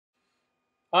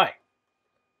Hi,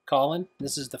 Colin.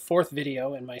 This is the fourth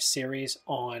video in my series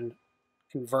on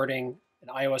converting an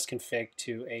iOS config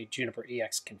to a Juniper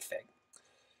EX config.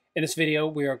 In this video,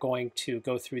 we are going to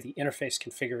go through the interface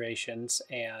configurations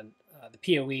and the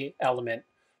PoE element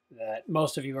that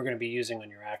most of you are going to be using on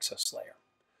your access layer.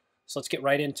 So let's get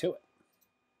right into it.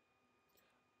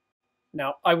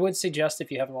 Now, I would suggest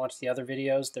if you haven't watched the other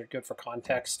videos, they're good for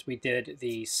context. We did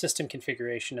the system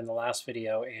configuration in the last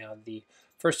video, and the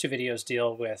first two videos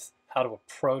deal with how to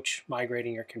approach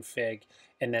migrating your config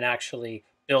and then actually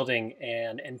building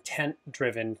an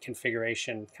intent-driven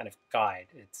configuration kind of guide.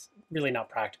 It's really not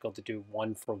practical to do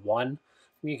one for one.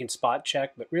 You can spot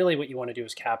check, but really what you want to do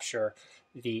is capture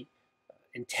the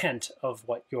intent of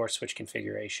what your switch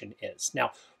configuration is.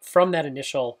 Now, from that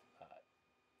initial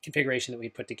configuration that we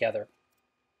put together,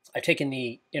 I've taken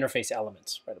the interface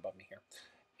elements right above me here,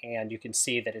 and you can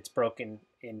see that it's broken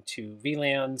into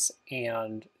VLANs,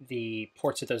 and the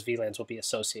ports that those VLANs will be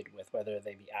associated with, whether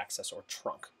they be access or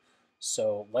trunk.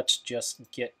 So let's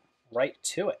just get right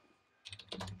to it.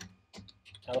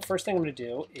 Now the first thing I'm going to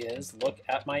do is look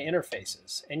at my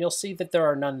interfaces, and you'll see that there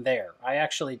are none there. I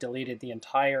actually deleted the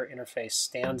entire interface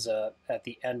stanza at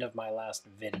the end of my last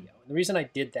video. And the reason I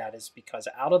did that is because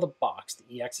out of the box,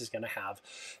 the EX is going to have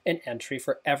an entry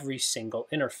for every single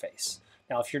interface.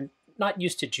 Now if you're not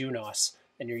used to Junos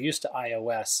and you're used to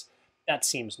iOS, that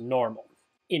seems normal.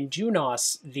 In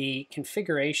Junos, the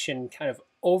configuration kind of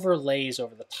overlays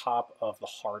over the top of the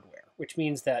hardware, which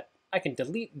means that I can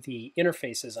delete the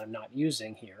interfaces I'm not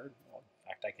using here. Well, in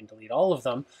fact, I can delete all of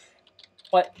them,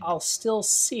 but I'll still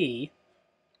see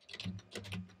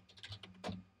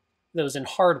those in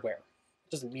hardware.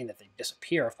 It doesn't mean that they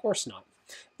disappear, of course not.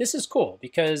 This is cool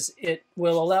because it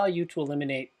will allow you to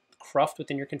eliminate cruft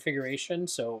within your configuration.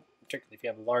 So particularly if you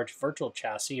have a large virtual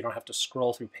chassis, you don't have to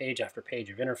scroll through page after page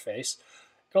of interface.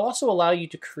 It'll also allow you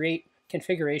to create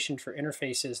configuration for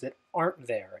interfaces that aren't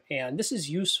there. And this is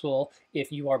useful if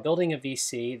you are building a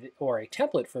VC or a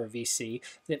template for a VC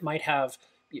that might have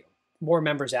more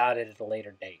members added at a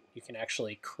later date. You can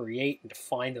actually create and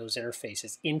define those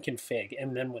interfaces in config,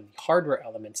 and then when the hardware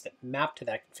elements that map to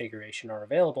that configuration are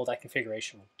available, that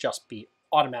configuration will just be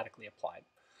automatically applied.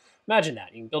 Imagine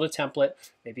that. You can build a template,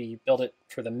 maybe you build it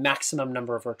for the maximum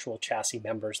number of virtual chassis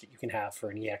members that you can have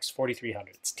for an EX4300.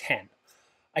 It's 10.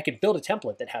 I could build a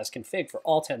template that has config for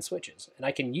all 10 switches, and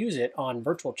I can use it on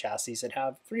virtual chassis that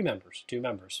have 3 members, 2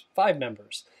 members, 5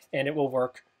 members, and it will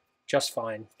work just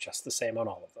fine, just the same on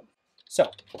all of them.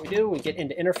 So what we do, we get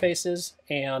into interfaces,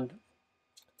 and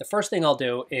the first thing I'll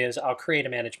do is I'll create a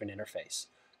management interface.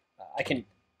 I can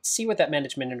see what that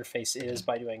management interface is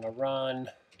by doing a run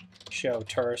show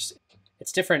terse.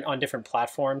 It's different on different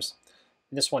platforms.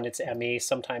 In this one, it's ME,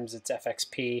 sometimes it's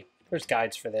FXP. There's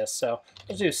guides for this, so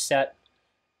we'll do set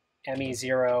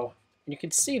ME0, and you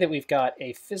can see that we've got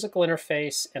a physical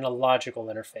interface and a logical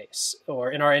interface,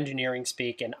 or in our engineering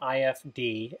speak, an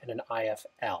IFD and an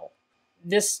IFL.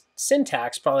 This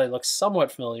syntax probably looks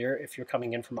somewhat familiar if you're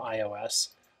coming in from iOS.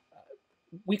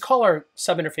 We call our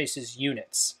subinterfaces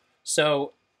units.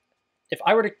 So if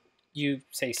I were to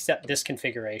say set this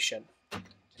configuration and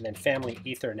then family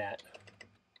Ethernet,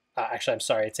 actually, I'm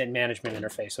sorry, it's in management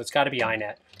interface, so it's got to be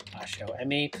iNet show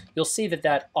ME. You'll see that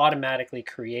that automatically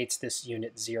creates this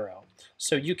unit 0.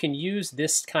 So you can use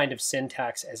this kind of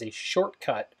syntax as a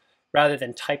shortcut rather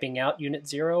than typing out unit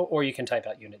 0, or you can type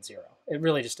out unit 0. It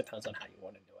really just depends on how you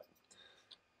want to do it.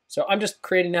 So I'm just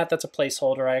creating that. That's a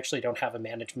placeholder. I actually don't have a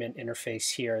management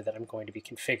interface here that I'm going to be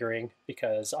configuring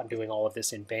because I'm doing all of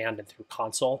this in band and through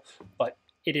console, but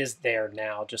it is there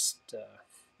now, just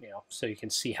so you can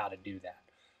see how to do that.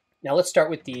 Now let's start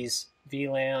with these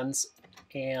VLANs,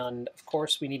 and of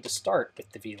course we need to start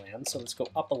with the VLANs. So let's go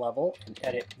up a level and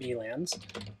edit VLANs,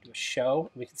 do a show,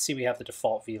 and we can see we have the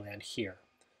default VLAN here.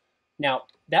 Now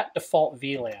that default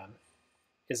VLAN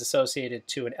is associated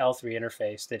to an L3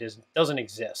 interface that doesn't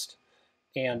exist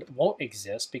and won't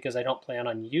exist because I don't plan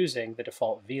on using the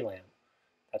default VLAN.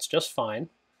 That's just fine.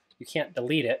 You can't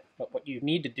delete it, but what you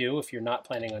need to do if you're not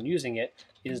planning on using it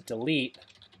is delete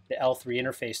the L3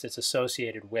 interface that's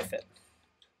associated with it.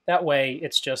 That way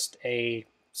it's just a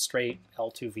straight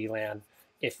L2 VLAN.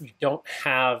 If you don't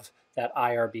have that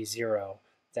IRB0,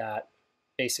 that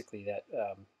basically that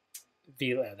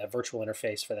VLAN, that virtual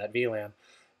interface for that VLAN,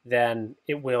 then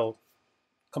it will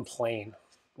complain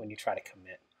when you try to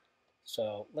commit.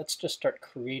 So let's just start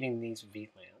creating these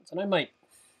VLANs. And I might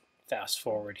fast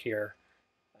forward here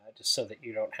just so that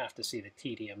you don't have to see the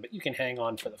tedium, but you can hang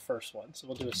on for the first one. So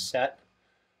we'll do a set,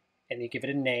 and you give it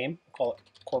a name, call it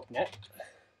CorpNet.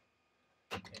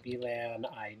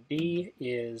 VLAN ID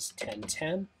is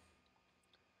 1010,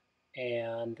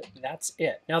 And that's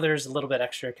it. Now there's a little bit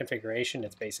extra configuration.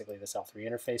 It's basically this L3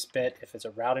 interface bit. If it's a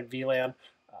routed VLAN,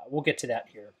 we'll get to that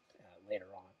here later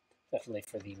on, definitely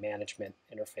for the management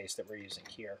interface that we're using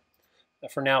here.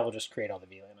 But for now, we'll just create all the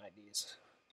VLAN IDs.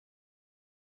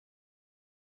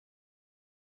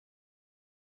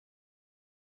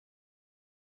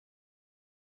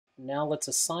 Now let's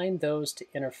assign those to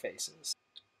interfaces.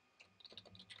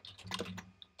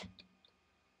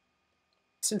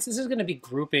 Since this is going to be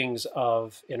groupings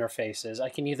of interfaces, I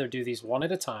can either do these one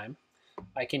at a time.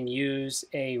 I can use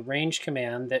a range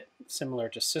command that, similar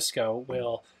to Cisco,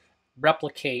 will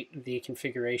replicate the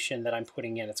configuration that I'm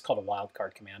putting in. It's called a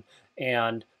wildcard command,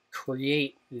 and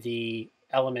create the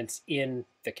elements in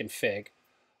the config.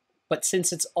 But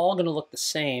since it's all going to look the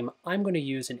same, I'm going to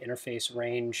use an interface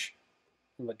range,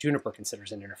 what Juniper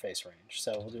considers an interface range.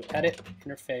 So we'll do edit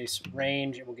interface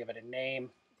range, and we'll give it a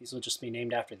name. These will just be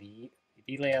named after the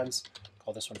VLANs.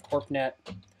 Call this one CorpNet.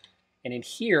 And in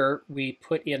here, we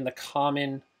put in the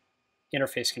common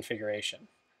interface configuration.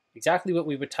 Exactly what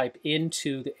we would type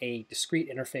into a discrete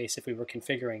interface if we were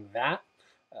configuring that.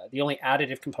 The only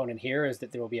additive component here is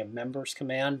that there will be a members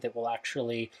command that will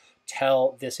actually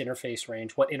tell this interface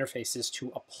range what interfaces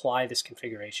to apply this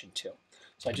configuration to.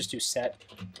 So I just do set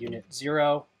unit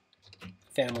 0,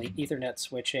 family Ethernet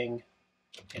switching,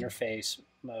 interface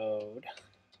mode.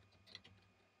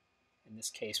 In this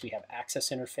case, we have access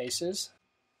interfaces,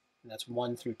 and that's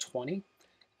 1 through 20.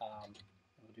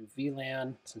 We'll do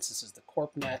VLAN, since this is the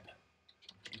CorpNet,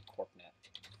 do CorpNet.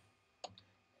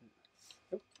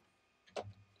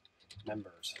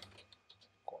 Members,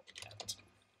 CorpNet.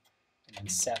 And then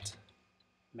set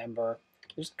member.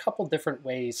 There's a couple different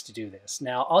ways to do this.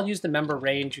 Now, I'll use the member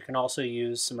range. You can also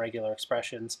use some regular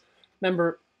expressions.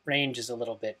 Member range is a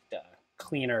little bit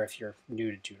cleaner if you're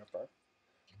new to Juniper.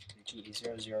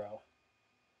 GE001.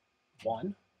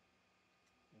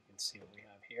 You can see what we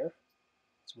have here.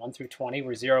 It's 1 through 20.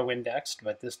 We're 0 indexed,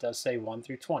 but this does say 1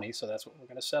 through 20, so that's what we're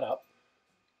going to set up.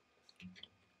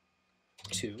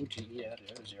 2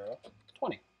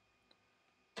 GE020.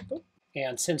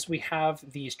 And since we have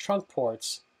these trunk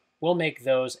ports, we'll make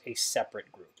those a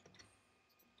separate group.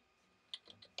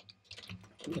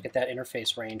 Look at that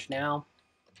interface range now.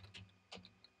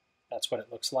 That's what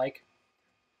it looks like.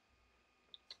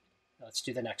 Let's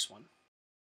do the next one.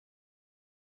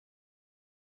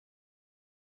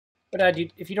 But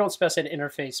if you don't specify an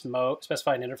interface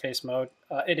mode,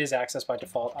 it is accessed by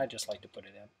default. I just like to put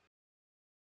it in.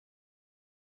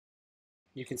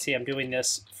 You can see I'm doing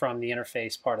this from the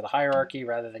interface part of the hierarchy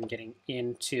rather than getting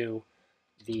into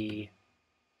the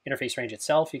interface range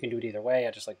itself. You can do it either way.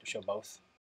 I just like to show both.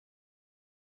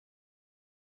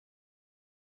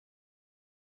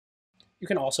 You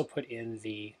can also put in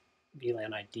the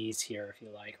VLAN IDs here if you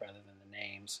like, rather than the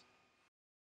names.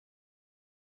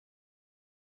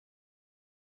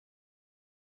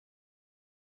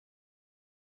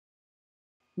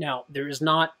 Now, there is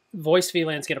not, voice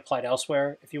VLANs get applied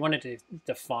elsewhere. If you wanted to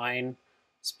define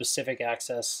specific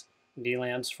access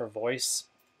VLANs for voice,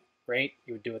 great,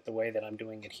 you would do it the way that I'm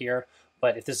doing it here.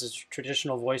 But if this is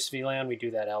traditional voice VLAN, we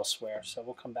do that elsewhere. So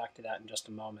we'll come back to that in just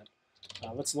a moment.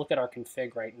 Let's look at our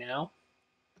config right now.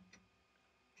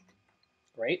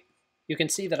 Great. You can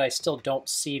see that I still don't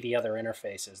see the other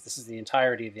interfaces. This is the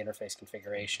entirety of the interface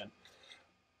configuration.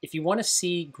 If you want to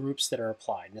see groups that are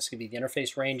applied, and this could be the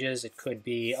interface ranges, it could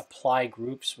be apply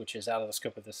groups, which is out of the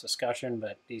scope of this discussion,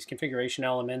 but these configuration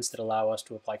elements that allow us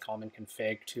to apply common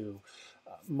config to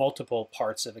multiple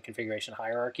parts of the configuration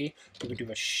hierarchy, we would do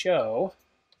a show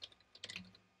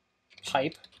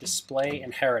pipe display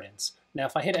inheritance. Now,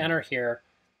 if I hit enter here,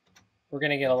 we're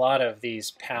going to get a lot of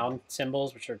these pound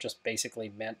symbols, which are just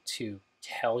basically meant to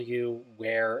tell you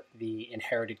where the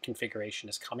inherited configuration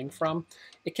is coming from.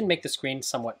 It can make the screen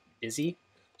somewhat busy.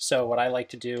 So what I like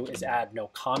to do is add no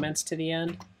comments to the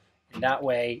end. And that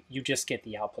way you just get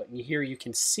the output. And here you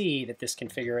can see that this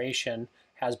configuration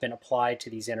has been applied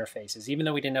to these interfaces, even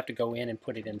though we didn't have to go in and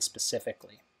put it in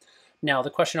specifically. Now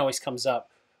the question always comes up,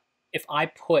 if I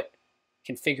put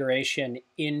configuration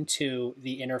into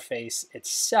the interface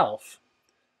itself,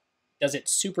 does it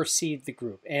supersede the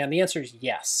group? And the answer is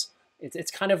yes.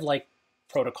 It's kind of like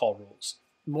protocol rules.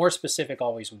 More specific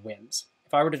always wins.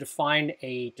 If I were to define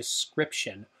a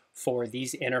description for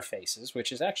these interfaces,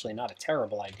 which is actually not a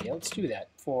terrible idea, let's do that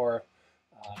for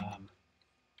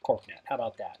CorpNet. How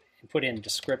about that? And put in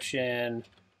description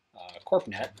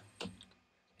CorpNet,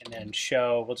 and then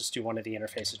show, we'll just do one of the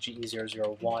interfaces,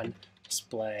 GE001,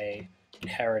 display,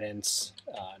 inheritance,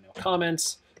 no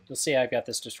comments. You'll see I've got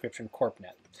this description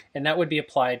CorpNet. And that would be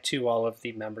applied to all of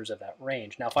the members of that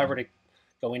range. Now, if I were to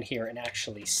go in here and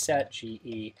actually set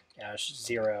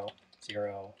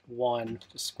GE-001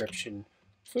 description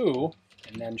foo,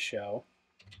 and then show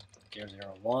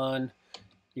 001.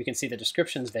 You can see the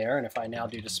descriptions there, and if I now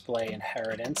do display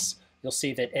inheritance, you'll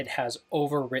see that it has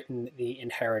overwritten the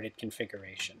inherited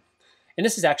configuration. And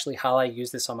this is actually how I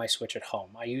use this on my switch at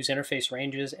home. I use interface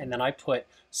ranges, and then I put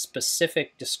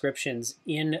specific descriptions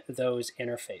in those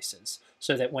interfaces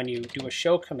so that when you do a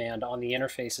show command on the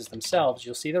interfaces themselves,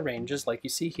 you'll see the ranges like you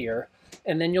see here,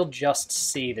 and then you'll just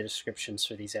see the descriptions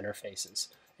for these interfaces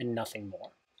and nothing more.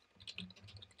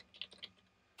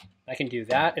 I can do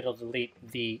that. It'll delete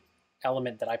the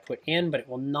element that I put in, but it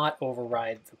will not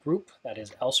override the group that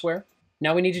is elsewhere.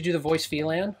 Now we need to do the voice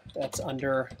VLAN. That's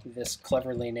under this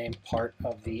cleverly named part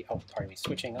of the,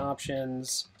 switching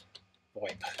options,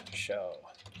 VoIP, show.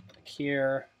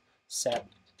 Here, set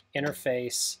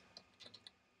interface.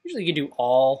 Usually you can do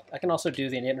all. I can also do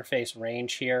the interface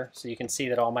range here, so you can see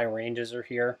that all my ranges are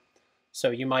here. So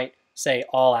you might say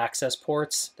all access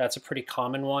ports. That's a pretty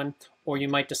common one. Or you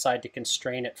might decide to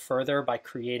constrain it further by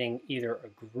creating either a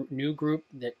new group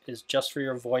that is just for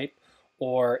your VoIP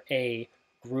or a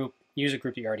group, user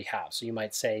group that you already have. So you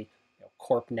might say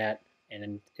CorpNet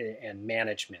and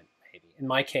management, maybe. In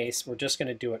my case, we're just going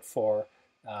to do it for,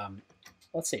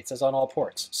 let's see, it says on all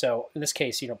ports. So in this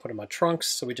case, you don't put them on trunks,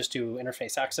 so we just do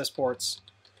interface access ports,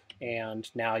 and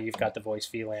now you've got the voice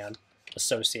VLAN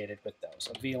associated with those.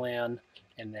 So VLAN,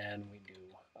 and then we do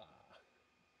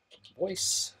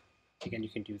voice. Again, you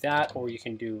can do that, or you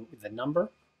can do the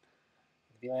number,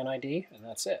 the VLAN ID, and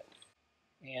that's it.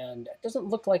 And it doesn't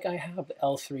look like I have the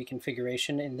L3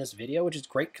 configuration in this video, which is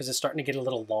great because it's starting to get a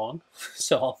little long.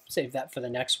 So I'll save that for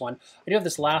the next one. I do have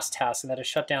this last task, and that is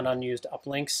shut down unused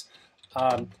uplinks.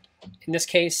 In this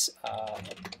case,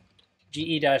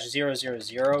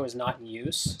 GE-000 is not in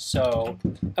use, so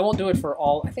I won't do it for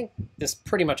all. I think this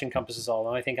pretty much encompasses all.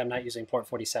 I think I'm not using port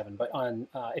 47, but on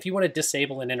if you want to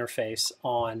disable an interface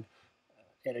on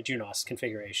in a Junos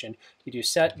configuration, you do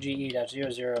set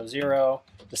GE-000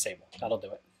 disable. That'll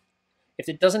do it. If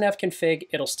it doesn't have config,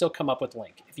 it'll still come up with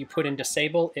link. If you put in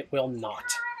disable, it will not.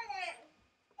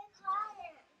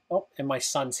 Oh, and my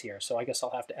son's here, so I guess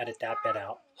I'll have to edit that bit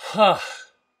out. Oh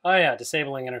yeah,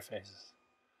 disabling interfaces.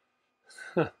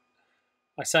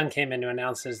 My son came in to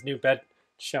announce his new bed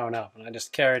showing up, and I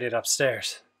just carried it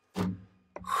upstairs. Man,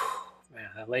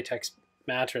 that latex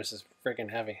mattress is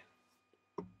freaking heavy.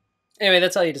 Anyway,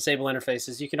 that's how you disable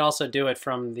interfaces. You can also do it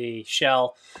from the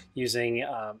shell using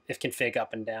ifconfig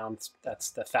up and down.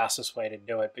 That's the fastest way to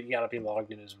do it, but you got to be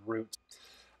logged in as root.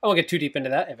 I won't get too deep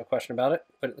into that. If you have a question about it,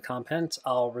 put it in the comments.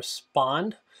 I'll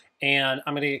respond. And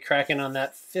I'm going to get cracking on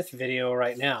that 5th video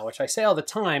right now, which I say all the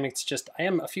time. It's just I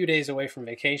am a few days away from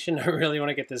vacation. I really want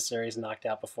to get this series knocked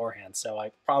out beforehand, so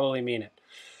I probably mean it.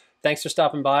 Thanks for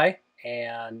stopping by.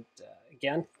 And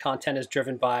again, content is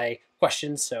driven by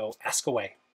questions, so ask away.